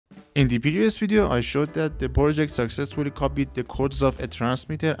In the previous video, I showed that the project successfully copied the codes of a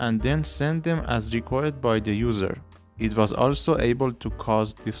transmitter and then sent them as required by the user. It was also able to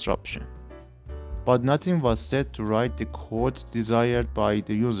cause disruption. But nothing was set to write the codes desired by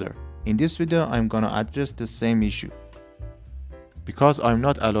the user. In this video, I'm gonna address the same issue. Because I'm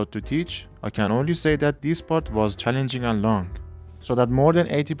not allowed to teach, I can only say that this part was challenging and long, so that more than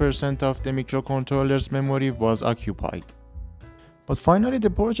 80% of the microcontroller's memory was occupied. But finally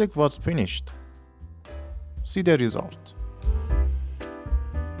the project was finished. See the result.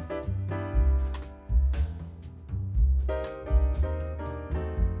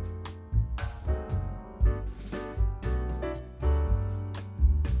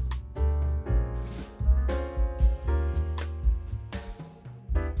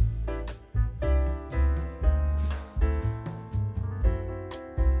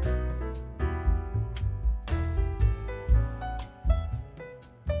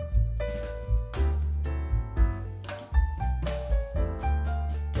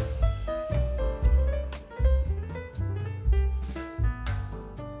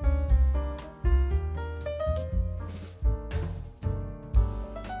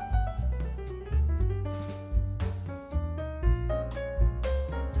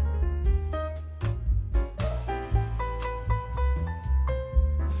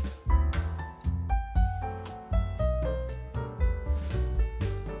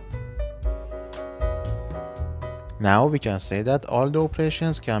 Now we can say that all the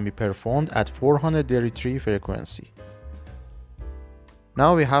operations can be performed at 433 frequency.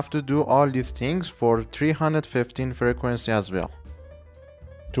 Now we have to do all these things for 315 frequency as well.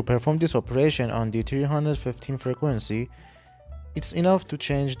 To perform this operation on the 315 frequency, it's enough to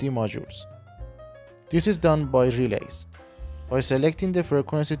change the modules. This is done by relays. By selecting the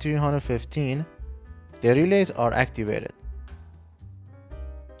frequency 315, the relays are activated.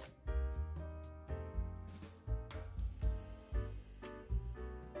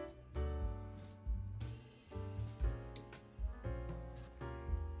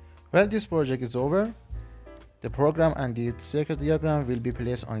 Well, this project is over. The program and the circuit diagram will be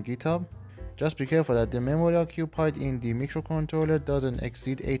placed on Github. Just be careful that the memory occupied in the microcontroller doesn't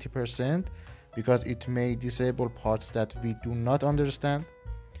exceed 80% because it may disable parts that we do not understand.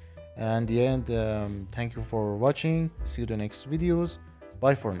 And in the end, thank you for watching. See you in the next videos.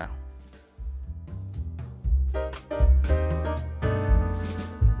 Bye for now.